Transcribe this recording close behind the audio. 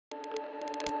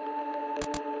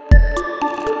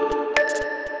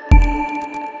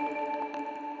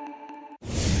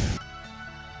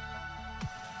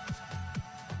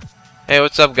Hey,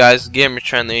 what's up guys?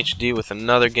 GamerTrend HD with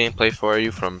another gameplay for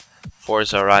you from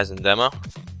Forza Horizon demo.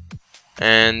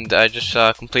 And I just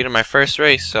completed my first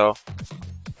race, so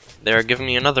they're giving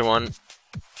me another one.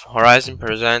 Horizon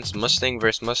presents Mustang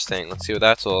vs Mustang. Let's see what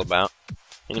that's all about.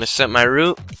 I'm gonna set my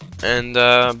route and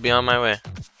be on my way.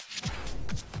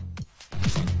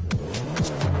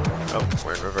 Oh,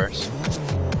 we're in reverse.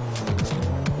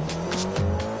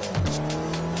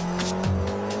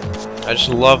 I just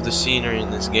love the scenery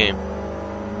in this game.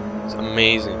 It's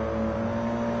amazing.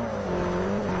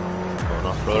 Going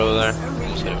off-road over there.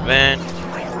 Almost hit a van.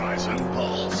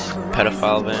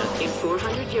 Pedophile van. In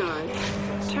 400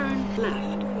 yards, turn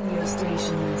left. Your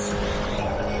stations.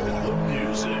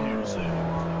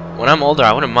 When I'm older,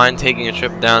 I wouldn't mind taking a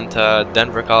trip down to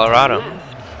Denver, Colorado.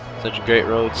 Such great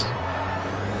roads.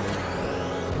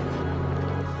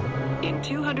 In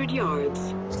 200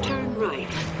 yards, turn right.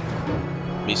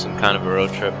 Be some kind of a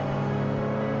road trip.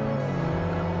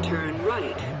 Turn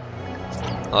right.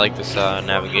 I like this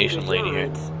navigation lady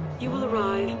here. You will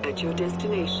arrive at your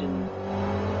destination.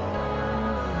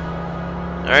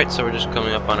 Alright, so we're just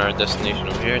coming up on our destination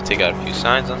over here. Take out a few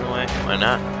signs on the way. Why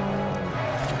not?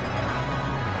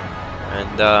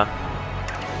 And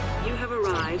You have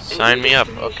arrived. sign me up.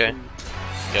 Okay.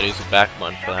 Gotta use the back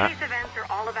button for that. These events are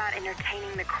all about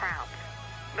entertaining the crowd.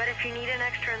 But if you need an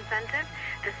extra incentive,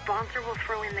 the sponsor will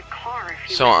throw in the car if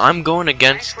you So win. I'm going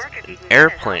against Nice work if you can get it,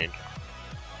 airplane.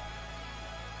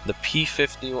 The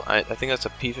P50. I think that's a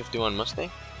P51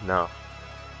 Mustang. No.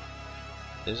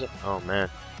 Is it? Oh man.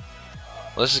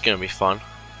 Well, this is gonna be fun.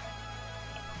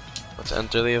 Let's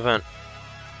enter the event.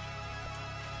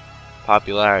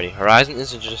 Popularity. Horizon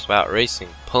isn't just about racing,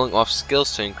 pulling off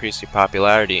skills to increase your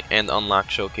popularity and unlock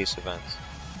showcase events.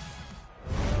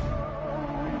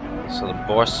 So the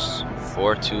boss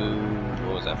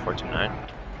 429?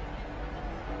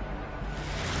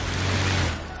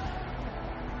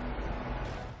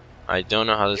 I don't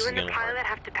know how this You is and the gonna pilot work.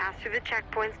 have to pass through the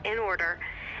checkpoints in order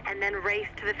and then race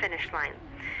to the finish line.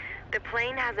 The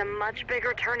plane has a much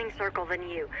bigger turning circle than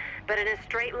you, but in a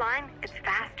straight line, it's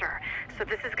faster. So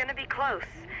this is going to be close.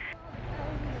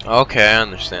 Okay, I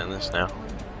understand this now.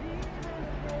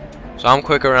 So I'm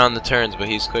quicker around the turns, but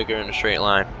he's quicker in a straight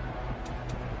line.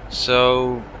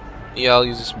 So yeah, I'll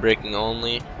use this braking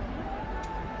only.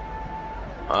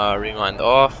 Rewind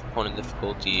off. Opponent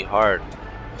difficulty hard.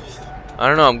 I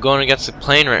don't know. I'm going against the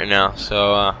plane right now,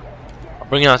 so I'll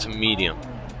bring it out to medium.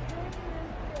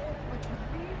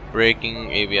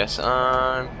 Braking, ABS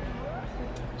on.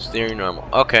 Steering normal.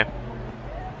 Okay,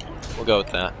 we'll go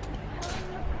with that.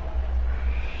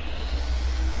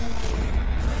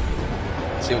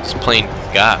 Let's see what this plane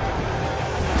got.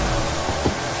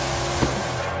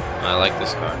 I like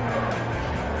this car.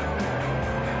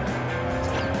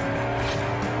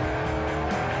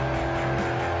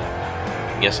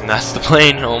 I'm guessing that's the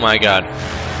plane. Oh my god.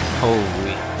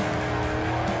 Holy.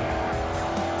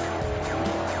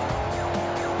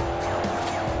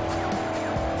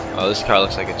 Oh, this car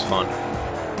looks like it's fun.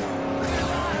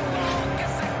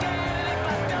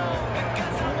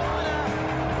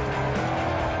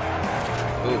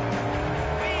 Ooh.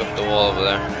 Up the wall over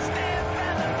there.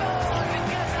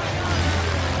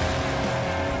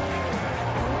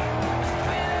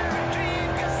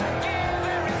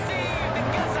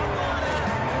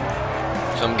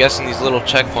 So I'm guessing these little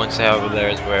checkpoints they have over there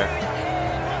is where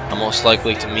I'm most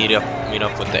likely to meet up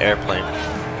with the airplane.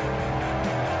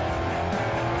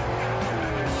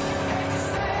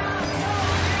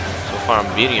 So far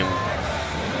I'm beating him.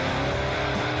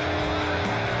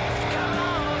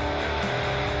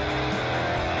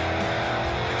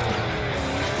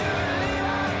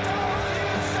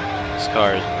 This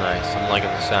car is nice. I'm liking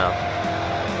the sound.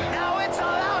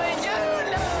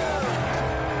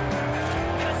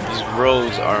 These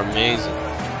roads are amazing.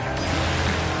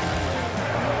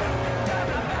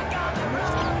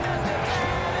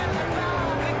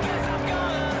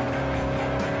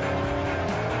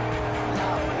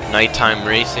 Nighttime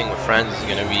racing with friends is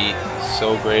gonna be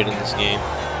so great in this game.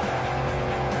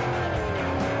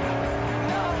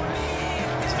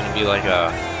 It's gonna be like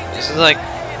this is like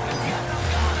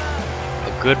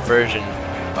a good version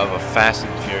of a Fast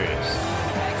and Furious,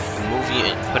 a movie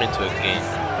and put into a game.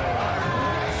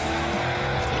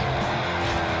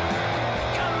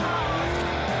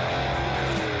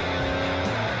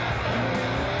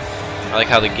 I like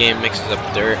how the game mixes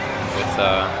up dirt with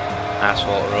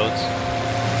asphalt roads.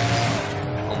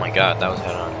 Oh my god, that was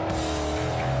head on.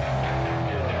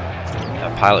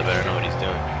 That pilot better know what he's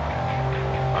doing,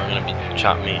 or I'm gonna be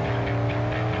chop meat.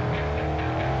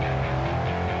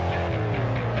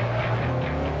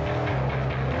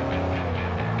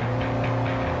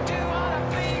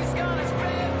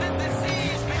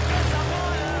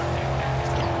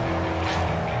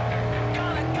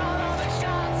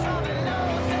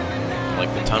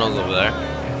 tunnels over there.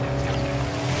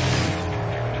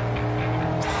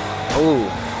 Oh,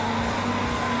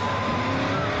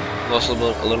 lost a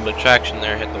little bit of traction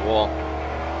there. Hit the wall.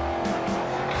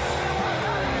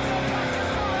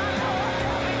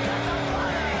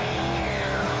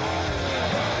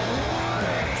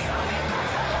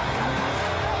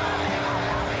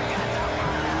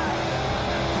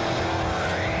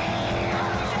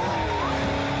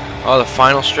 Oh, the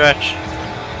final stretch.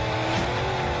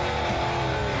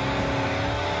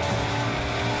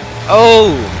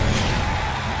 Oh!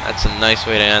 That's a nice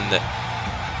way to end it.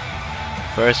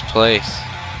 First place.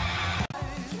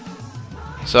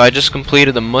 So I just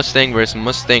completed the Mustang versus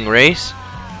Mustang race,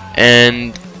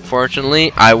 and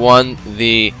fortunately I won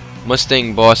the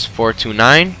Mustang Boss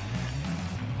 429.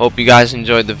 Hope you guys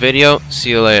enjoyed the video. See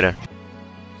you later.